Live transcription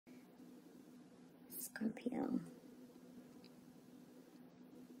Scorpio.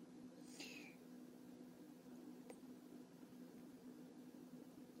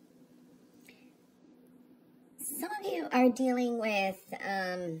 Some of you are dealing with,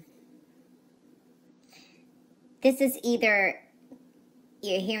 this is either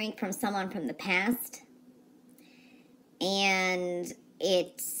you're hearing from someone from the past and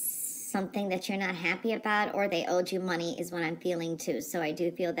it's something that you're not happy about, or they owed you money is what I'm feeling too. So I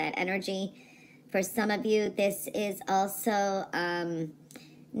do feel that energy. For some of you, this is also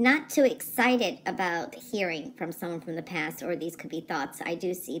not too excited about hearing from someone from the past, or these could be thoughts. I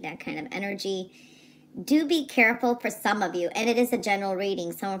do see that kind of energy. Do be careful for some of you, and it is a general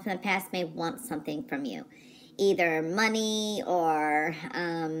reading. Someone from the past may want something from you, either money or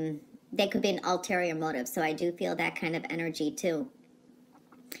they could be an ulterior motive. So I do feel that kind of energy too.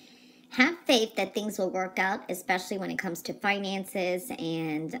 Have faith that things will work out, especially when it comes to finances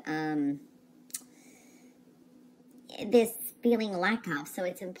and this feeling lack of. So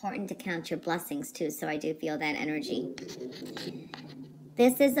it's important to count your blessings too. So I do feel that energy.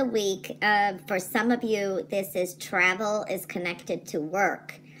 This is a week, for some of you, this is travel is connected to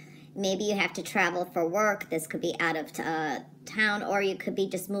work. Maybe you have to travel for work. This could be out of town, or you could be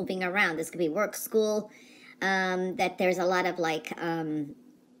just moving around. This could be work, school, that there's a lot of like,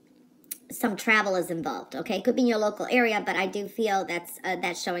 some travel is involved, okay? It could be in your local area, but I do feel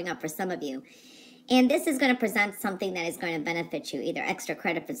that's showing up for some of you. And this is going to present something that is going to benefit you, either extra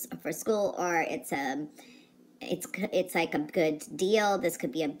credit for school, or it's like a good deal. This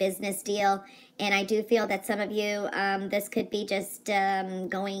could be a business deal. And I do feel that some of you, this could be just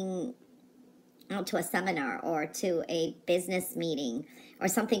going out to a seminar or to a business meeting, or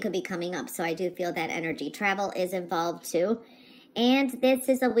something could be coming up. So I do feel that energy. Travel is involved too. And this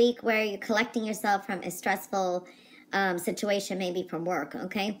is a week where you're collecting yourself from a stressful situation, maybe from work,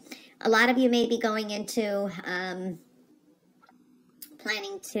 okay? A lot of you may be going into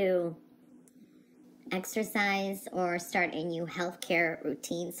planning to exercise or start a new healthcare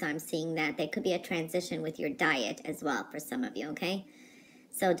routine. So I'm seeing that there could be a transition with your diet as well for some of you, okay?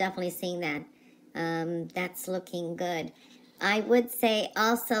 So definitely seeing that. That's looking good. I would say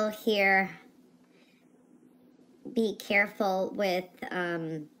also here, be careful with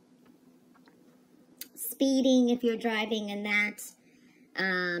speeding if you're driving, and that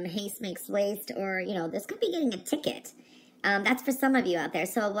haste makes waste, or, you know, this could be getting a ticket. That's for some of you out there.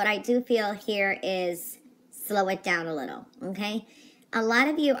 So what I do feel here is slow it down a little, okay? A lot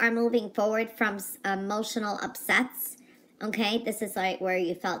of you are moving forward from emotional upsets, okay? This is like where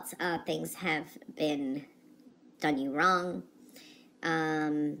you felt things have been done you wrong,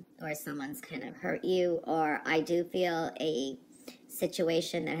 or someone's kind of hurt you, or I do feel a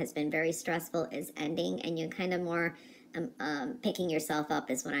situation that has been very stressful is ending, and you're kind of more picking yourself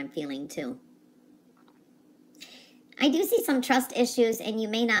up is what I'm feeling too. I do see some trust issues, and you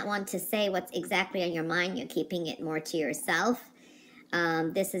may not want to say what's exactly on your mind. You're keeping it more to yourself.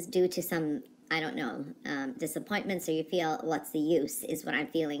 This is due to some, I don't know, disappointments, or you feel what's the use is what I'm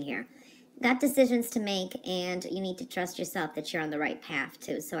feeling here. Got decisions to make, and you need to trust yourself that you're on the right path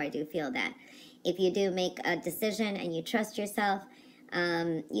too. So I do feel that if you do make a decision and you trust yourself,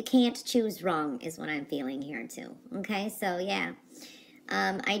 you can't choose wrong is what I'm feeling here too. Okay, so yeah.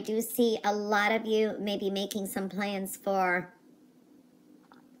 I do see a lot of you maybe making some plans for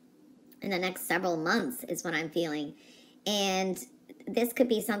in the next several months is what I'm feeling. And this could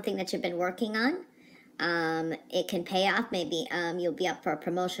be something that you've been working on. It can pay off. Maybe you'll be up for a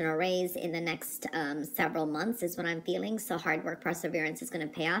promotion or raise in the next several months is what I'm feeling. So hard work, perseverance is going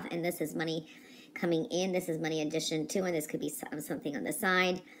to pay off. And this is money coming in. This is money addition to, and this could be something on the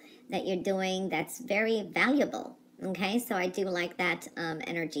side that you're doing that's very valuable. Okay, so I do like that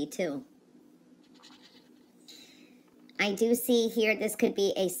energy too. I do see here this could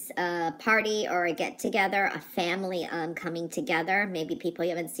be a party or a get-together, a family coming together, maybe people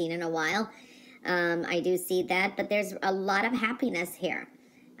you haven't seen in a while. I do see that, but there's a lot of happiness here.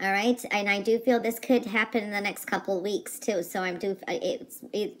 All right, and I do feel this could happen in the next couple weeks too. So I'm it's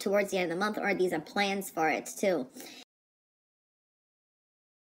towards the end of the month, or these are plans for it too.